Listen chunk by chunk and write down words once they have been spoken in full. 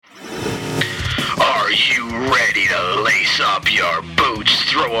ready to lace up your boots,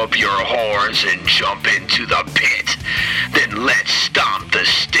 throw up your horns, and jump into the pit? Then let's stomp the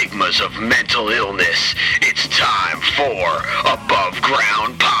stigmas of mental illness. It's time for Above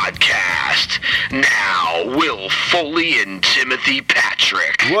Ground Podcast. Now, Will Foley and Timothy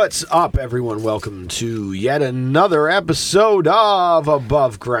Patrick. What's up, everyone? Welcome to yet another episode of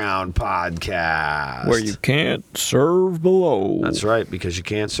Above Ground Podcast. Where you can't serve below. That's right, because you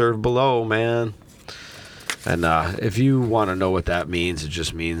can't serve below, man. And if you want to know what that means, it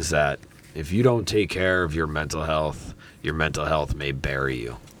just means that if you don't take care of your mental health may bury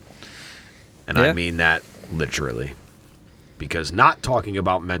you. And I mean that literally. Because not talking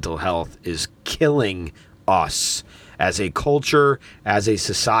about mental health is killing us as a culture, as a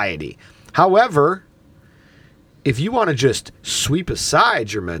society. However, if you want to just sweep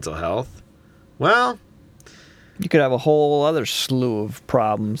aside your mental health, well, you could have a whole other slew of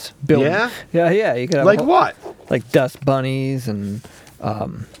problems. Yeah? Yeah. You could have like what? Like dust bunnies and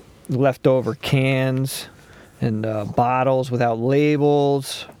leftover cans and bottles without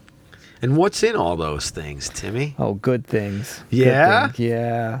labels. And what's in all those things, Timmy? Oh, good things. Yeah? Good things.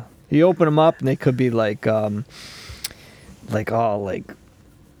 Yeah. You open them up and they could be like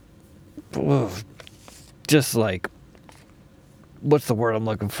just like, what's the word I'm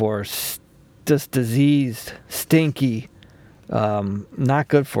looking for? Just diseased, stinky, not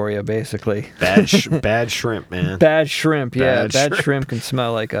good for you, basically. Bad shrimp, man. Bad shrimp, yeah. Bad Bad shrimp can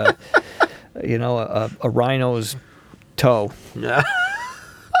smell like a rhino's toe.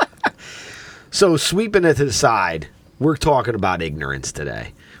 So sweeping it to the side, we're talking about ignorance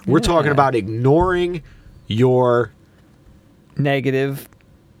today. We're talking about ignoring your negative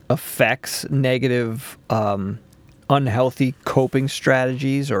effects, negative unhealthy coping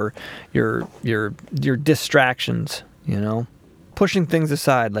strategies, or your distractions, pushing things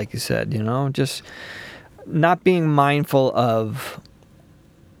aside, like you said, just not being mindful of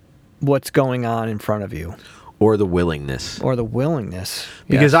what's going on in front of you. Or the willingness. Yes.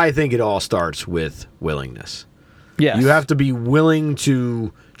 Because I think it all starts with willingness. Yes. You have to be willing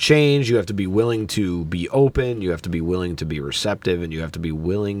to change. You have to be willing to be open. You have to be willing to be receptive. And you have to be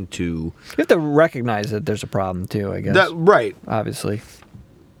willing to... You have to recognize that there's a problem, too, I guess. Right. Obviously.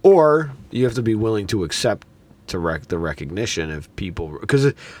 Or you have to be willing to accept the recognition of people... Because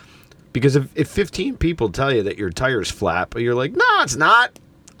if 15 people tell you that your tire's flat, but you're like, no, it's not.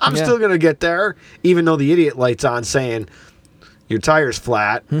 I'm still going to get there, even though the idiot light's on saying your tire's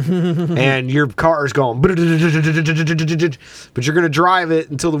flat and your car's going, but you're going to drive it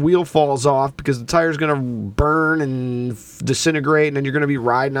until the wheel falls off because the tire's going to burn and disintegrate, and then you're going to be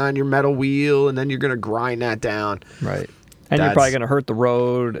riding on your metal wheel, and then you're going to grind that down. Right. And you're probably going to hurt the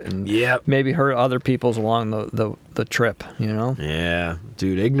road and maybe hurt other people's along the trip, Yeah.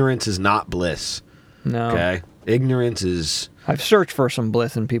 Dude, ignorance is not bliss. No. Okay? Ignorance is... I've searched for some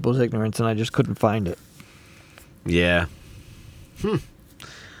bliss in people's ignorance, and I just couldn't find it. Yeah.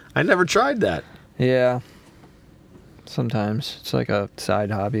 I never tried that. Yeah. Sometimes. It's like a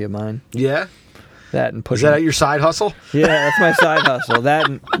side hobby of mine. Yeah? That and pushing... Is that your side hustle? Yeah, that's my side hustle. That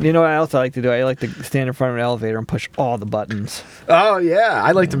and, what else I like to do? I like to stand in front of an elevator and push all the buttons. Oh, yeah.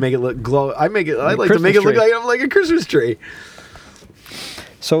 I like to make it look glow. I like to make it look like a Christmas tree.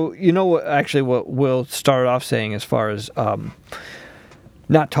 So, what Will started off saying as far as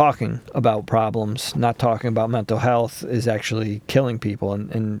not talking about problems, not talking about mental health is actually killing people,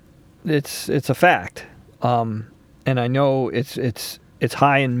 and it's a fact. And I know it's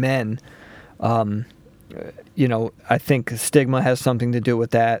high in men. I think stigma has something to do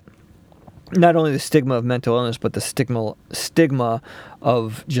with that. Not only the stigma of mental illness, but the stigma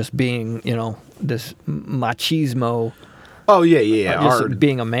of just being, this machismo. Oh yeah. Just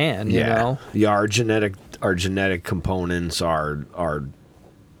being a man, Yeah, our genetic components are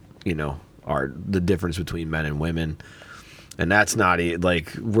the difference between men and women, and that's not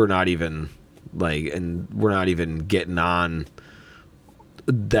we're not even getting on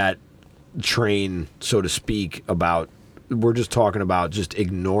that train, so to speak. We're just talking about just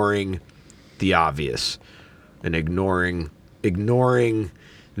ignoring the obvious and ignoring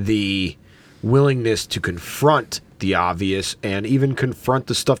the willingness to confront the obvious and even confront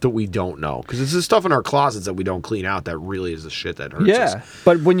the stuff that we don't know, because it's the stuff in our closets that we don't clean out that really is the shit that hurts us. Yeah,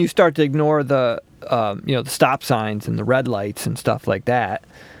 but when you start to ignore the the stop signs and the red lights and stuff like that,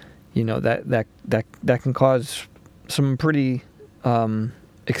 that can cause some pretty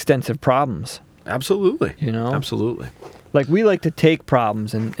extensive problems. Absolutely. Absolutely. Like, we like to take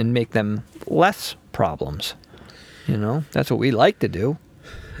problems and make them less problems. That's what we like to do.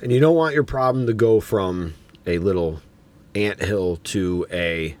 And you don't want your problem to go from a little anthill to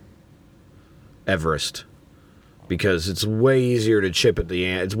a Everest because it's way easier to chip at the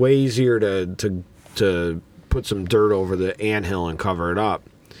ant. It's way easier to put some dirt over the anthill and cover it up,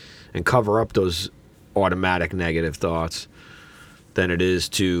 and cover up those automatic negative thoughts, than it is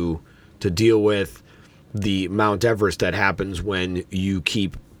to deal with the Mount Everest that happens when you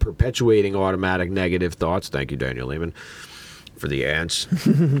keep perpetuating automatic negative thoughts. Thank you, Daniel Lehman, for the ants.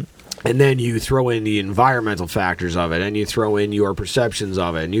 And then you throw in the environmental factors of it, and you throw in your perceptions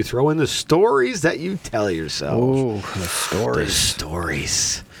of it, and you throw in the stories that you tell yourself. Ooh, the stories. The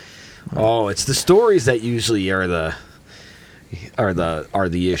stories. Oh, it's the stories that usually are the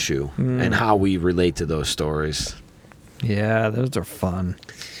issue, and how we relate to those stories. Yeah, those are fun.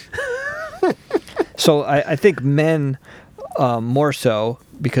 So I think men more so,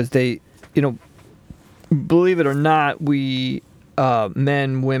 because they, believe it or not, we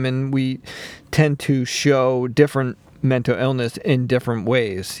men, women, we tend to show different mental illness in different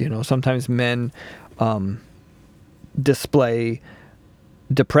ways. Sometimes men display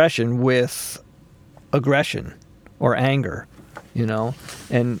depression with aggression or anger,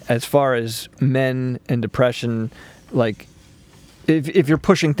 and as far as men and depression, like if you're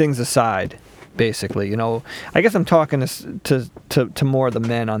pushing things aside, basically, I guess I'm talking to more of the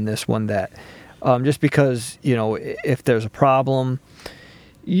men on this one, that just because, if there's a problem,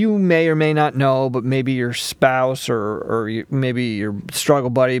 you may or may not know, but maybe your spouse or maybe your struggle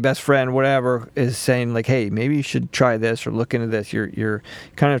buddy, best friend, whatever, is saying like, hey, maybe you should try this or look into this. You're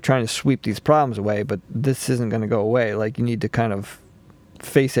kind of trying to sweep these problems away, but this isn't going to go away. Like, you need to kind of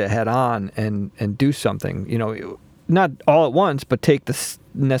face it head on and do something, not all at once, but take the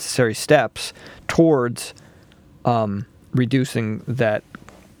necessary steps towards reducing that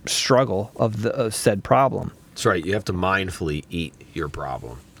struggle of the said problem. That's right. You have to mindfully eat your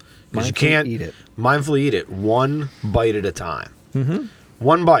problem. Because you Mindfully can't eat it. mindfully eat it one bite at a time. Mm-hmm.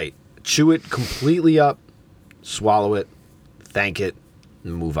 One bite. Chew it completely up, swallow it, thank it,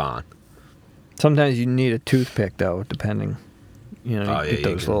 and move on. Sometimes you need a toothpick, though, depending. You get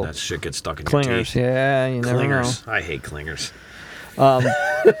those little that shit gets stuck in clingers. your teeth. Yeah, you never know. Clingers. I hate clingers.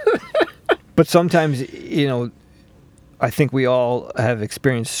 But sometimes, I think we all have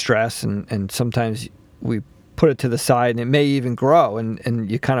experienced stress, and sometimes we put it to the side, and it may even grow, and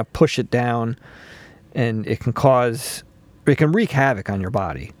you kind of push it down, and it can wreak havoc on your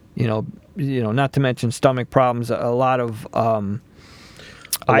body. Not to mention stomach problems, a lot of IBS,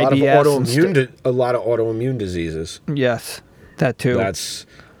 a lot of autoimmune diseases. Yes, that too. That's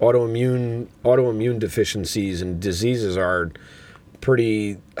autoimmune deficiencies and diseases are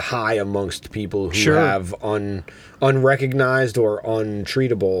pretty high amongst people who have unrecognized or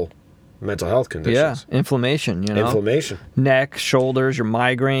untreatable mental health conditions. Yeah, inflammation, Inflammation. Neck, shoulders, your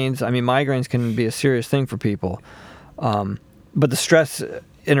migraines. I mean, migraines can be a serious thing for people. But the stress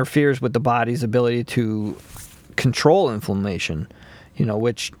interferes with the body's ability to control inflammation,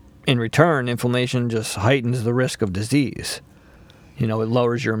 which in return, inflammation just heightens the risk of disease. It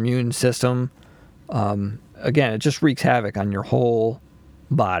lowers your immune system. Again, it just wreaks havoc on your whole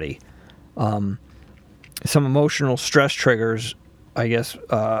body. Some emotional stress triggers, I guess,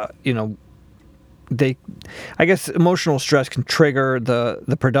 emotional stress can trigger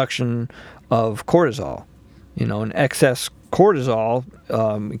the production of cortisol. And excess cortisol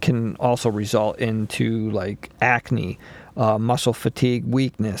can also result into like acne, muscle fatigue,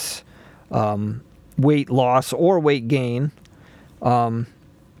 weakness, weight loss or weight gain. The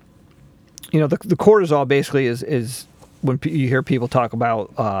cortisol basically is when you hear people talk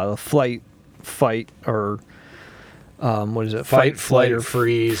about flight, fight, or what is it? Fight, flight, or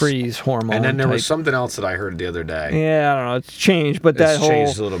freeze. Freeze hormone. And then there was something else that I heard the other day. Yeah, I don't know. It's changed, but It's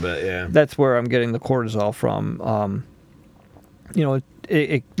changed a little bit, yeah. That's where I'm getting the cortisol from.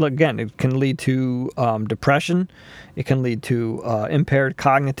 It can lead to depression. It can lead to impaired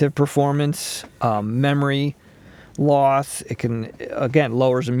cognitive performance, memory loss. It can, again,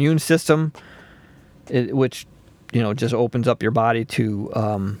 lowers immune system, which, just opens up your body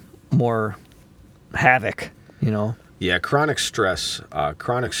to more havoc, Yeah, chronic stress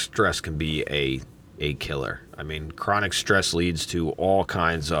can be a killer. I mean, chronic stress leads to all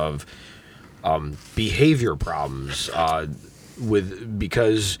kinds of behavior problems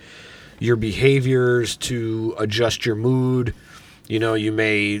because your behaviors to adjust your mood. You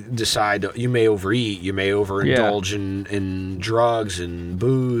may decide you may overeat, you may overindulge in drugs and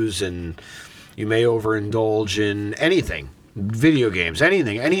booze, and you may overindulge in anything, video games,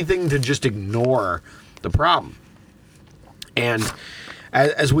 anything to just ignore the problem. And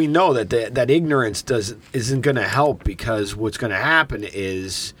as we know that ignorance isn't going to help, because what's going to happen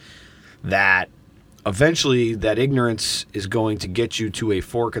is that eventually that ignorance is going to get you to a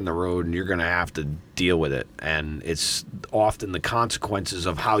fork in the road, and you're going to have to deal with it. And it's often the consequences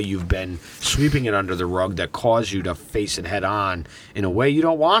of how you've been sweeping it under the rug that cause you to face it head on in a way you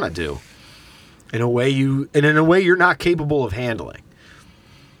don't want to do, in a way you're not capable of handling.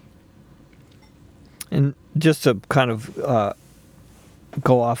 And just to kind of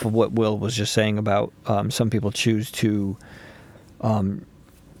go off of what Will was just saying about some people choose to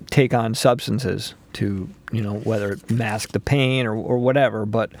take on substances to, whether it mask the pain or whatever,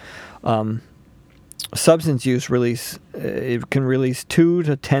 but substance use it can release 2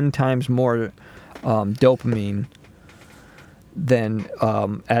 to 10 times more dopamine than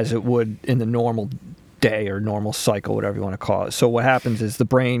as it would in the normal day or normal cycle, whatever you want to call it. So what happens is the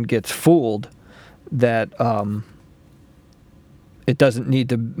brain gets fooled that it doesn't need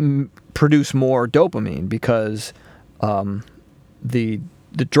to produce more dopamine because the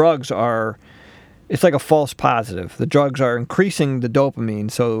drugs are, it's like a false positive. The drugs are increasing the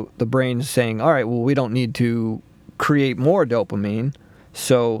dopamine, so the brain's saying, all right, well, we don't need to create more dopamine,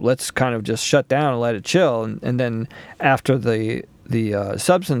 so let's kind of just shut down and let it chill. And then after the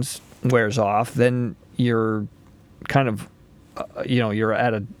substance wears off, then you're kind of, you're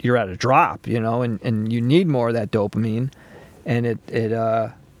at a drop, and you need more of that dopamine, and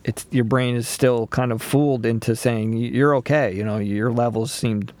it's your brain is still kind of fooled into saying you're okay, your levels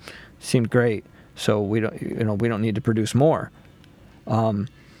seemed great, so we don't need to produce more.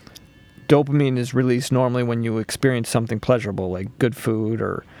 Dopamine is released normally when you experience something pleasurable, like good food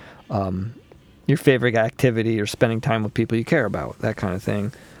or your favorite activity or spending time with people you care about, that kind of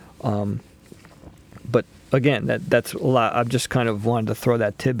thing. But again, that's a lot. I've just kind of wanted to throw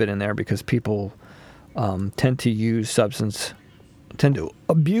that tidbit in there because people tend to abuse substance, to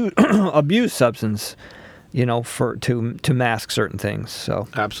mask certain things. So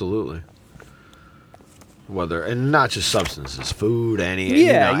absolutely. And not just substances, food, any food,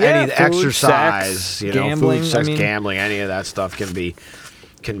 exercise, sex, gambling, food, sex, gambling, any of that stuff can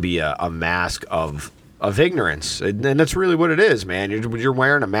be a mask of ignorance, and that's really what it is, man. You're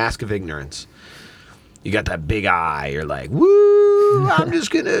wearing a mask of ignorance. You got that big eye. You're like, woo! I'm just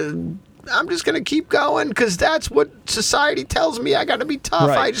gonna keep going because that's what society tells me. I got to be tough.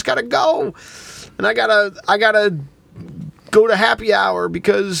 Right. I just got to go, and I gotta go to happy hour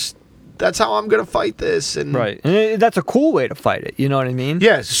because that's how I'm going to fight this. And right. And that's a cool way to fight it. You know what I mean?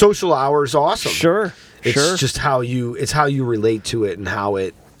 Yeah, social hour is awesome. Sure. It's just how you relate to it and how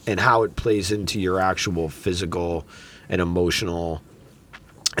it plays into your actual physical and emotional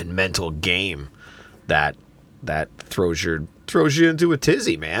and mental game that throws you into a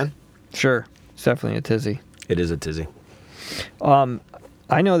tizzy, man. Sure. It's definitely a tizzy. It is a tizzy. I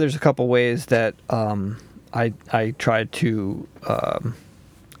know there's a couple ways that I try to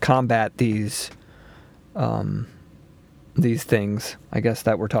combat these things, I guess,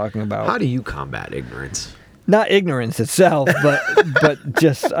 that we're talking about. How do you combat ignorance? Not ignorance itself, but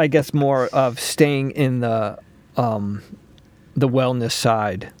just, I guess, more of staying in the wellness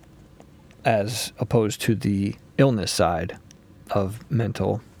side as opposed to the illness side of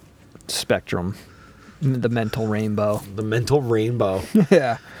mental spectrum, the mental rainbow. The mental rainbow.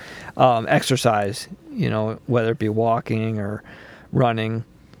 Yeah. Exercise, whether it be walking or running.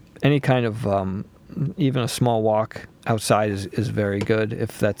 Any kind of, even a small walk outside is very good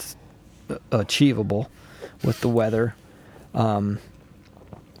if that's achievable with the weather.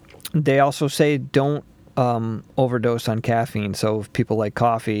 They also say don't overdose on caffeine. So if people like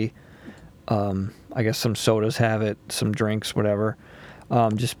coffee, I guess some sodas have it, some drinks, whatever.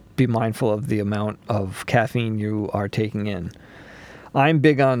 Just be mindful of the amount of caffeine you are taking in. I'm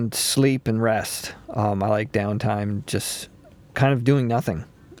big on sleep and rest. I like downtime, just kind of doing nothing.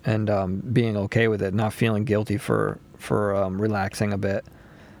 And being okay with it, not feeling guilty for relaxing a bit.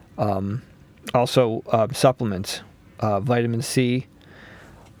 Also, supplements, vitamin C.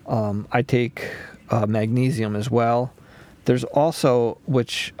 I take magnesium as well. There's also,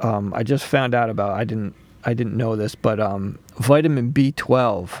 which I just found out about. I didn't know this, but vitamin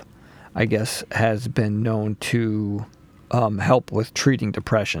B12, I guess, has been known to help with treating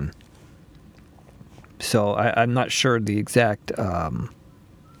depression. So I'm not sure the exact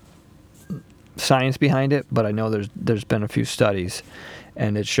science behind it, but I know there's been a few studies,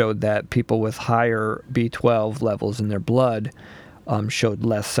 and it showed that people with higher B12 levels in their blood showed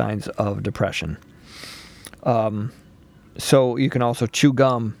less signs of depression. So you can also chew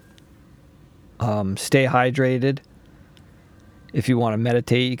gum, stay hydrated. If you want to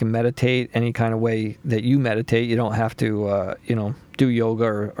meditate, you can meditate any kind of way that you meditate. You don't have to, do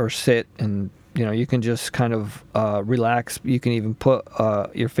yoga or sit, and you can just kind of relax. You can even put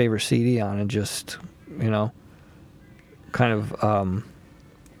your favorite CD on and just kind of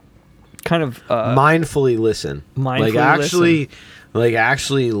mindfully listen. Mindfully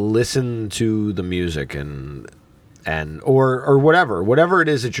actually listen to the music and or whatever it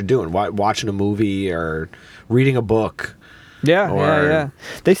is that you're doing, watching a movie or reading a book. Yeah.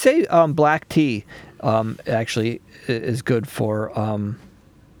 They say black tea actually is good for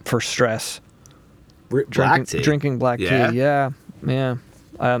stress. Drinking black tea. Yeah.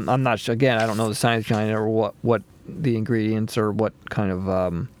 I'm not sure. Again, I don't know the science behind it or what the ingredients or what kind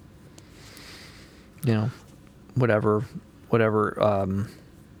of whatever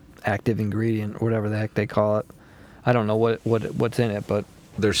active ingredient or whatever the heck they call it. I don't know what's in it, but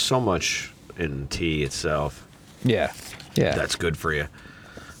there's so much in tea itself. Yeah. That's good for you.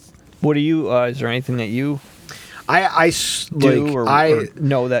 What do you? Is there anything that you do or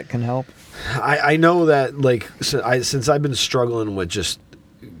know that can help? I know that since I've been struggling with just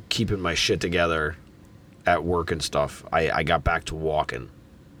keeping my shit together at work and stuff, I got back to walking,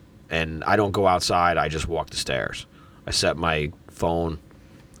 and I don't go outside. I just walk the stairs. I set my phone,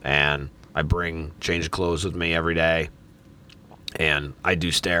 and I change of clothes with me every day, and I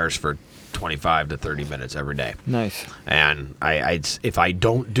do stairs for 25 to 30 minutes every day. Nice. And if I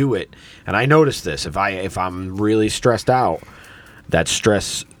don't do it, and I notice this, if I'm really stressed out, that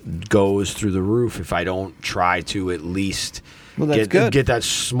stress goes through the roof if I don't try to at least get that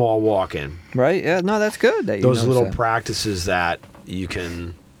small walk in. Right? Yeah. No, that's good. Those little practices that you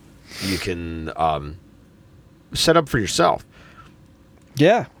can set up for yourself.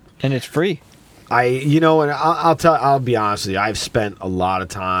 Yeah, and it's free. I'll be honest with you. I've spent a lot of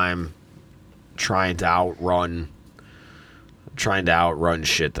time trying to outrun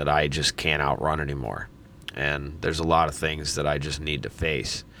shit that I just can't outrun anymore. And there's a lot of things that I just need to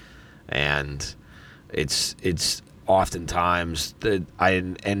face. And it's oftentimes that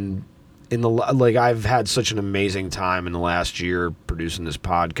I've had such an amazing time in the last year producing this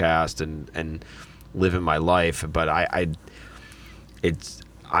podcast and living my life, but I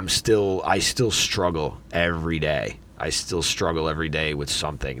still struggle every day. I still struggle every day with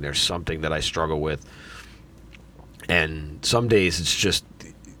something. There's something that I struggle with. And some days it's just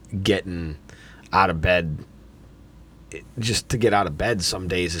getting out of bed. Just to get out of bed some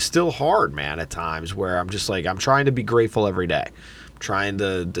days is still hard, man, at times where I'm just I'm trying to be grateful every day. I'm trying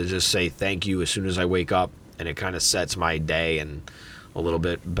to just say thank you as soon as I wake up, and it kind of sets my day and a little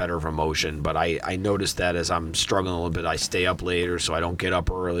bit better of emotion. But I noticed that as I'm struggling a little bit, I stay up later, so I don't get up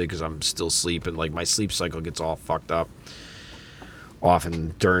early because I'm still sleeping. My sleep cycle gets all fucked up.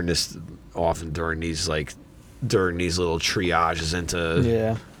 Often during these little triages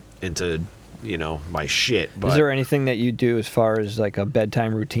into my shit. But is there anything that you do as far as a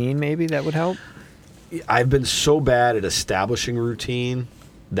bedtime routine maybe that would help? I've been so bad at establishing routine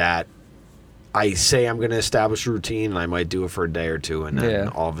that I say I'm going to establish a routine and I might do it for a day or two, and then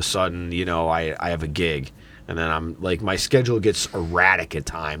all of a sudden, I have a gig, and then I'm my schedule gets erratic at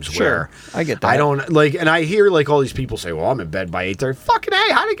times. Sure, where I get that. I don't and I hear all these people say, "Well, I'm in bed by 8:30." Fucking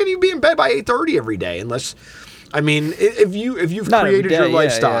A, how can you be in bed by 8:30 every day? Unless, if you've created your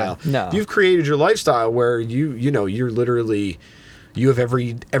lifestyle, No. you've created your lifestyle where you're literally. You have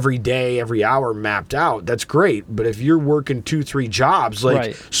every day, every hour mapped out. That's great. But if you're working 2-3 jobs,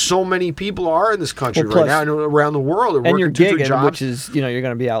 so many people are in this country right now and around the world, are and you're working 2-3 gigging, jobs, which is you're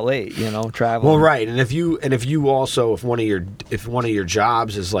going to be out late, traveling. Well, right. And if one of your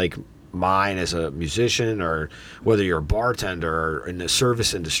jobs is like mine as a musician, or whether you're a bartender or in the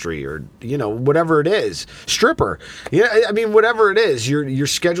service industry, or whatever it is, stripper, whatever it is, your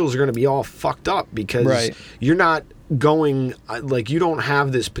schedules are going to be all fucked up because you're not going you don't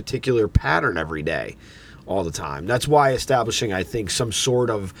have this particular pattern every day all the time. That's why establishing, I think, some sort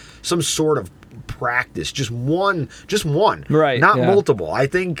of practice, just one, right, not multiple. I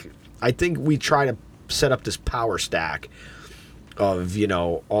think we try to set up this power stack of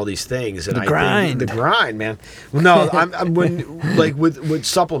all these things, and think the grind, man. No, I'm when with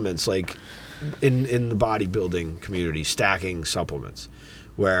supplements, in the bodybuilding community, stacking supplements,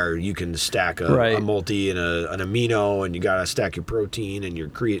 where you can stack a multi and an amino, and you gotta stack your protein and your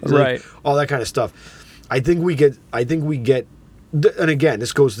creatine, all that kind of stuff. I think we get, and again,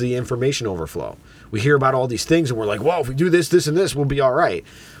 this goes to the information overflow. We hear about all these things, and we're like, well, if we do this, this, and this, we'll be all right.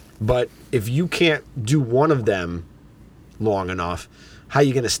 But if you can't do one of them long enough, how are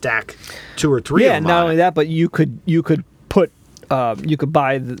you going to stack 2 or 3 of them? Yeah, not only that, but you could put you could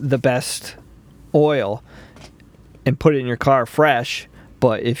buy the best oil and put it in your car fresh,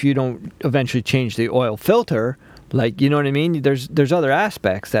 but if you don't eventually change the oil filter, you know what I mean? There's other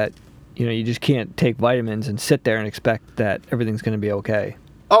aspects that you just can't take vitamins and sit there and expect that everything's going to be okay.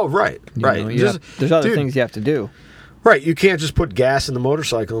 Oh, right, You right. know, Just- there's other dude, things you have to do. Right, you can't just put gas in the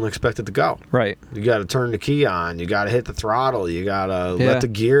motorcycle and expect it to go. Right. You got to turn the key on. You got to hit the throttle. You got to Yeah. let the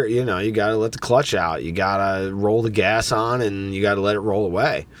gear, you got to let the clutch out. You got to roll the gas on and you got to let it roll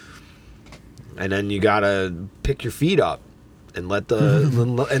away. And then you got to pick your feet up and let the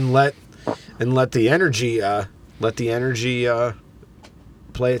let the energy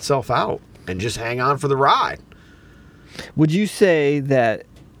play itself out and just hang on for the ride. Would you say that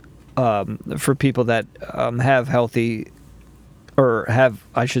for people that have healthy, or have,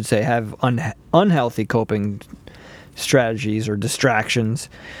 I should say, have unhealthy coping strategies or distractions,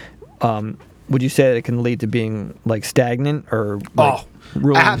 would you say that it can lead to being like stagnant or like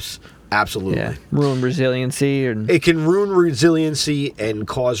Absolutely. Yeah, ruin resiliency? And It can ruin resiliency and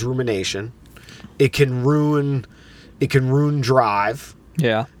cause rumination. It can ruin drive.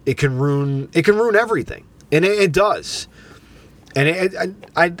 yeah, It can ruin everything, and it does. And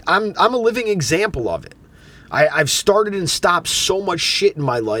I'm a living example of it. I've started and stopped so much shit in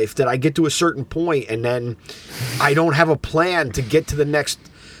my life that I get to a certain point, and then I don't have a plan to get to the next.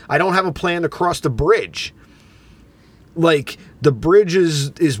 I don't have a plan to cross the bridge. Like the bridge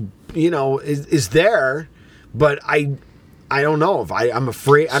is there, but I don't know if I'm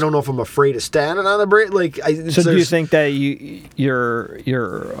afraid. I don't know if I'm afraid of standing on the bridge. Like, so do you think that you're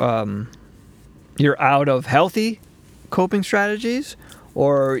out of healthy coping strategies,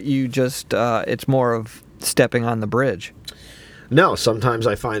 or you just it's more of stepping on the bridge? No, sometimes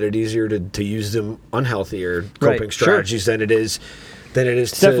I find it easier to use them unhealthier coping Right, strategies than it is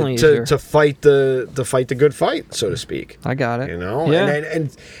definitely easier. to fight the good fight, so to speak. I got it. Yeah. Yeah.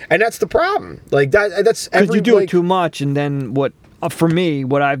 And that's the problem. Like that's Because every you do like, it too much, and then for me,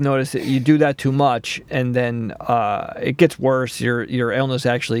 what I've noticed, you do that too much, and then it gets worse. Your illness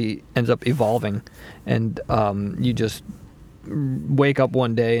actually ends up evolving, and you just wake up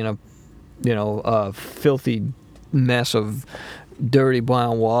one day in a filthy mess of dirty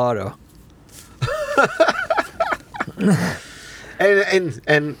brown water.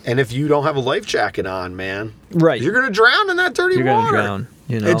 And if you don't have a life jacket on, man, Right. you're gonna drown in that dirty You're water. gonna drown.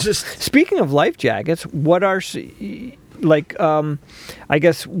 It's just Speaking of life jackets, what are I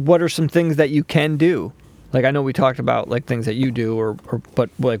guess what are some things that you can do? Like, I know we talked about like things that you do, but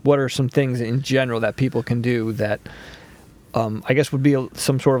like what are some things in general that people can do that I guess would be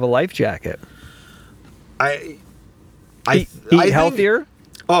some sort of a life jacket? Eat healthier.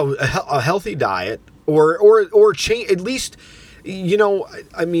 A healthy diet, or change at least.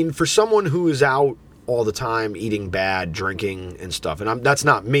 I mean, for someone who is out all the time eating bad, drinking and stuff, and that's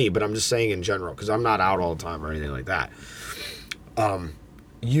not me, but I'm just saying in general because I'm not out all the time or anything like that.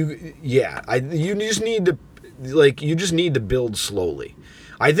 You just need to build slowly.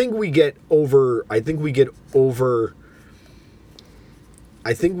 I think we get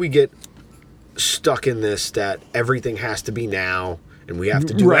stuck in this that everything has to be now and we have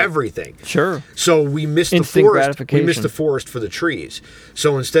to do Right. everything. Sure. So we miss the Instant forest. We gratification. miss the forest for the trees.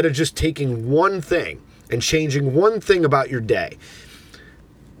 So instead of just taking one thing and changing one thing about your day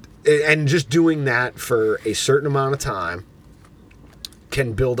and just doing that for a certain amount of time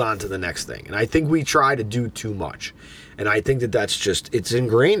can build on to the next thing. And I think we try to do too much. And I think that's just, it's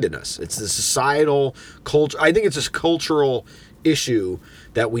ingrained in us. It's the societal culture. I think it's this cultural issue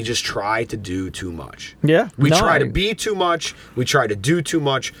that we just try to do too much. Yeah. We try to be too much. We try to do too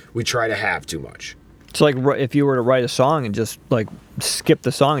much. We try to have too much. It's like if you were to write a song and just like skip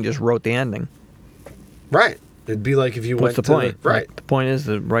the song and just wrote the ending. Right. It'd be like if you What's went the point? right. Like, the point is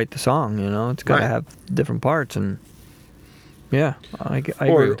to write the song. It's got to Right. have different parts, and yeah, I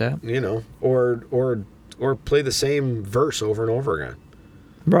agree with that. Or play the same verse over and over again.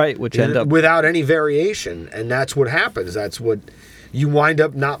 Right, which end up without any variation, and that's what happens. That's what you wind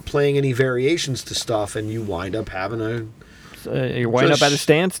up not playing any variations to stuff, and you wind up having you wind up at a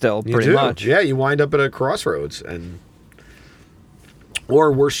standstill, pretty much. Yeah, you wind up at a crossroads,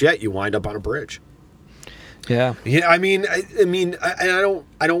 or worse yet, you wind up on a bridge. Yeah. Yeah, I mean, I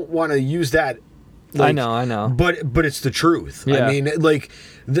don't want to use that. I know. But it's the truth. Yeah. I mean, like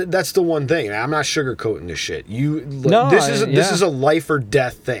that's the one thing. I'm not sugarcoating this shit. This is a life or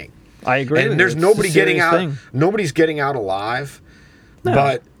death thing. I agree. And there's nobody getting out. Nobody's getting out alive. No.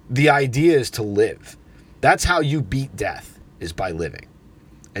 But the idea is to live. That's how you beat death, is by living.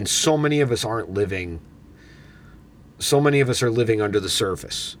 And so many of us aren't living. So many of us are living under the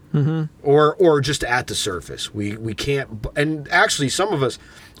surface, or just at the surface. We can't. And actually, some of us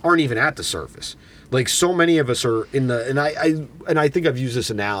aren't even at the surface. Like, so many of us are in the. And I think I've used this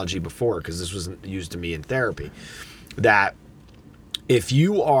analogy before because this was used to me in therapy. That if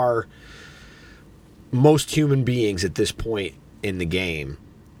you are most human beings at this point in the game,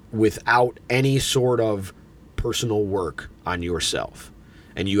 without any sort of personal work on yourself,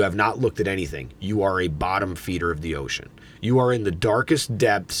 and you have not looked at anything, you are a bottom feeder of the ocean. You are in the darkest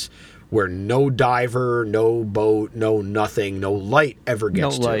depths where no diver, no boat, no nothing, no light ever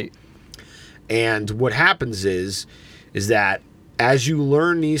gets to. No light. And what happens is that as you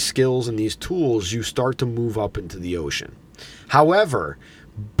learn these skills and these tools, you start to move up into the ocean. However,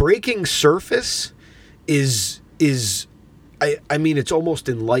 breaking surface is I mean, it's almost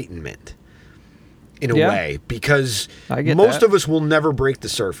enlightenment in a way, because most of us will never break the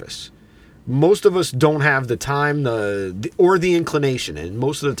surface. Most of us don't have the time or the inclination, and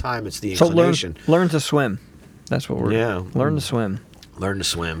most of the time it's the inclination. So learn to swim. That's what we're learn to swim. Learn to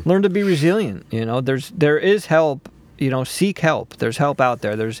swim. Learn to be resilient. There is help. Seek help. There's help out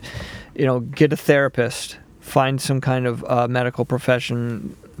there. There's, get a therapist. Find some kind of medical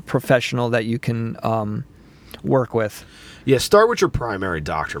professional that you can work with. Yeah, start with your primary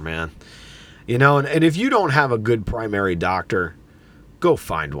doctor, man. And if you don't have a good primary doctor, go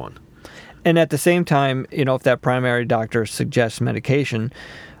find one. And at the same time, if that primary doctor suggests medication,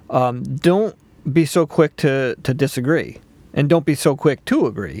 don't be so quick to disagree. And don't be so quick to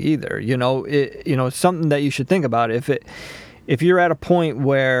agree either. It's something that you should think about. If you're at a point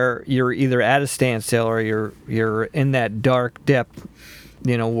where you're either at a standstill or you're in that dark depth,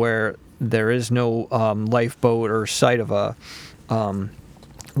 where there is no lifeboat or sight of a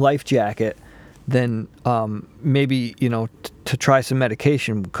life jacket, then maybe to try some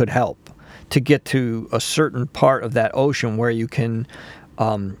medication could help to get to a certain part of that ocean where you can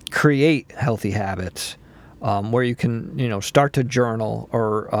create healthy habits. Where you can, start to journal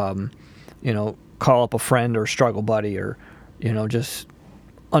or, call up a friend or struggle buddy or, just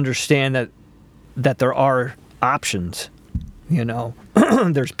understand that there are options,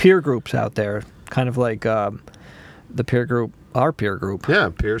 There's peer groups out there, kind of like the peer group, our peer group. Yeah,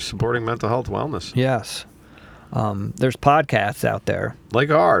 peers supporting mental health wellness. Yes. There's podcasts out there. Like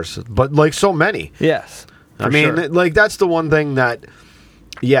ours, but like so many. Yes. I mean, that's the one thing that...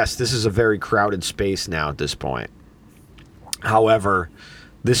 Yes, this is a very crowded space now at this point. However,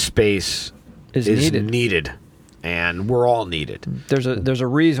 this space is needed, and we're all needed. There's a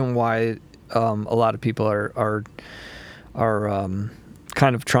reason why a lot of people are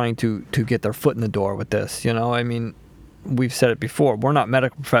kind of trying to get their foot in the door with this. I mean, we've said it before. We're not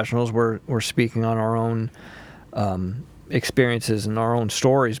medical professionals. We're speaking on our own experiences and our own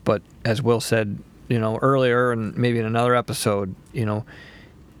stories. But as Will said, earlier, and maybe in another episode,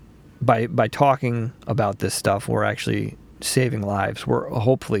 By talking about this stuff, we're actually saving lives. We're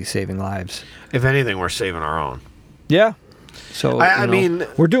hopefully saving lives. If anything, we're saving our own. Yeah. So I mean,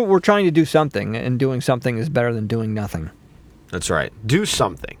 we're trying to do something, and doing something is better than doing nothing. That's right. Do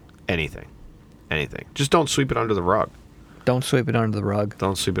something. Anything. Just don't sweep it under the rug. Don't sweep it under the rug.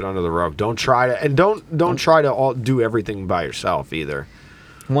 Don't sweep it under the rug. Don't try to, and don't try to all do everything by yourself either.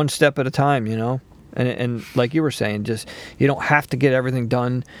 One step at a time, And like you were saying, just you don't have to get everything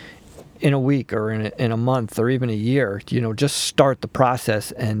done in a week or in a month or even a year. Just start the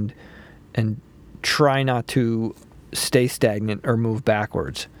process and try not to stay stagnant or move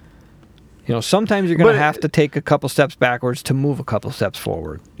backwards. Sometimes you're going to have to take a couple steps backwards to move a couple steps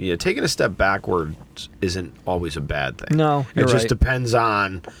forward. Yeah, taking a step backwards isn't always a bad thing. No, you're right. It just depends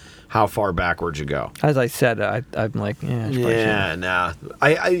on how far backwards you go. As I said, I'm like, nah.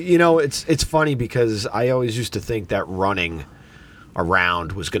 It's funny because I always used to think that running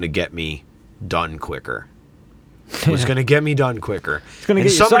around was going to get me done quicker. It's going to get me done quicker. It's going to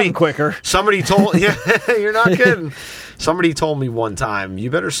get you something quicker. Somebody told... Yeah, you're not kidding. Somebody told me one time, you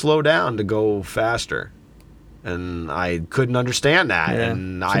better slow down to go faster. And I couldn't understand that. Yeah.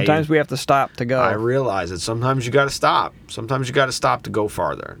 And sometimes we have to stop to go. I realize that sometimes you got to stop. Sometimes you got to stop to go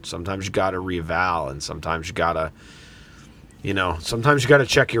farther. Sometimes you got to reeval, and sometimes you got to... sometimes you got to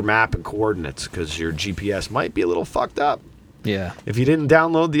check your map and coordinates because your GPS might be a little fucked up. Yeah. If you didn't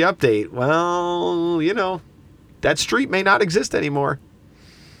download the update, well, that street may not exist anymore.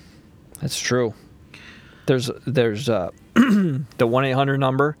 That's true. There's the 1-800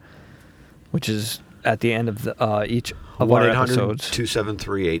 number, which is at the end of each of our episodes.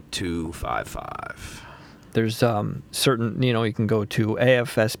 1-800-273-8255. There's certain, you can go to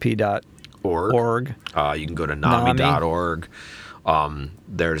afsp.org. You can go to NAMI.org.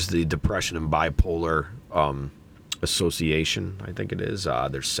 There's the Depression and Bipolar Association, I think it is.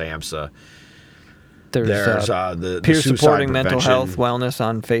 There's SAMHSA. There's the Peer the Supporting Mental Health Wellness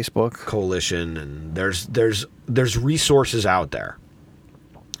on Facebook Coalition, and there's resources out there.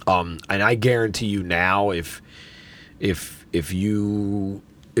 And I guarantee you now, if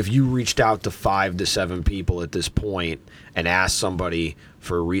if you reached out to 5 to 7 people at this point and asked somebody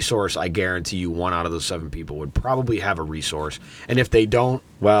for a resource, I guarantee you 1 out of those 7 people would probably have a resource. And if they don't,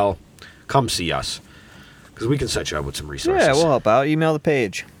 well, come see us, because we can set you up with some resources. Yeah, we'll help out. Email the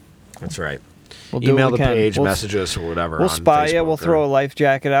page. That's right. We'll do Email what the we can. page, We'll message us, or whatever. We'll on spy you. Facebook We'll throw a life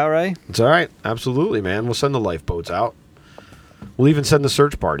jacket out, right? It's all right. Absolutely, man. We'll send the lifeboats out. We'll even send the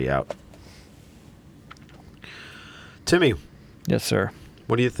search party out. Timmy, Yes, sir.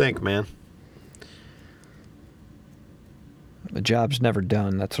 what do you think, man? The job's never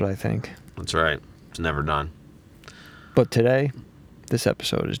done. That's what I think. That's right. It's never done. But today, this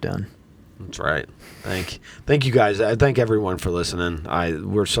episode is done. That's right. Thank you guys. I thank everyone for listening.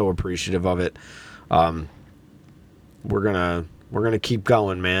 We're so appreciative of it. We're gonna keep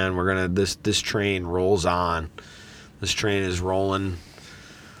going, man. This train rolls on. This train is rolling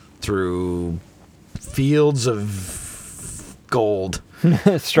through fields of gold.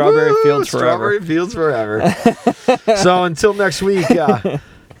 Strawberry Woo! fields forever. Strawberry fields forever. So until next week,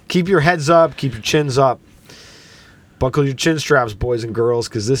 keep your heads up, keep your chins up. Buckle your chin straps, boys and girls,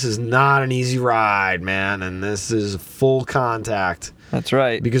 because this is not an easy ride, man, and this is full contact. That's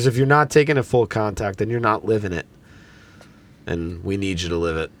right. Because if you're not taking a full contact, then you're not living it. And we need you to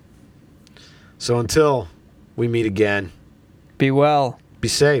live it. So until we meet again, Be well. be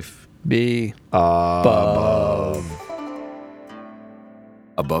safe. Be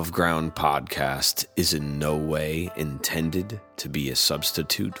Above Ground Podcast is in no way intended to be a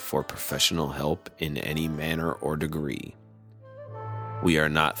substitute for professional help in any manner or degree. We are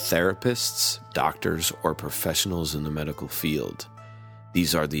not therapists, doctors, or professionals in the medical field.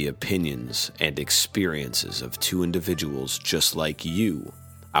 These are the opinions and experiences of 2 individuals just like you,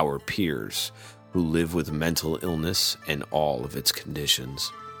 our peers, who live with mental illness and all of its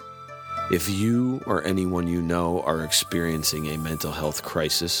conditions. If you or anyone you know are experiencing a mental health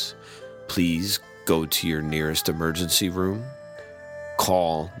crisis, please go to your nearest emergency room,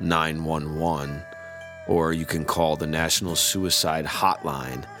 call 911, or you can call the National Suicide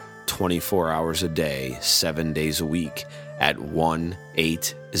Hotline 24 hours a day, 7 days a week at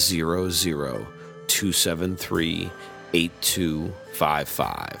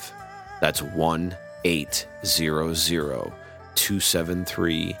 1-800-273-8255. That's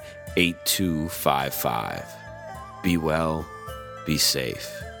 1-800-273-8255. Be well, be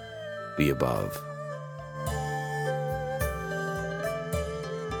safe, be above.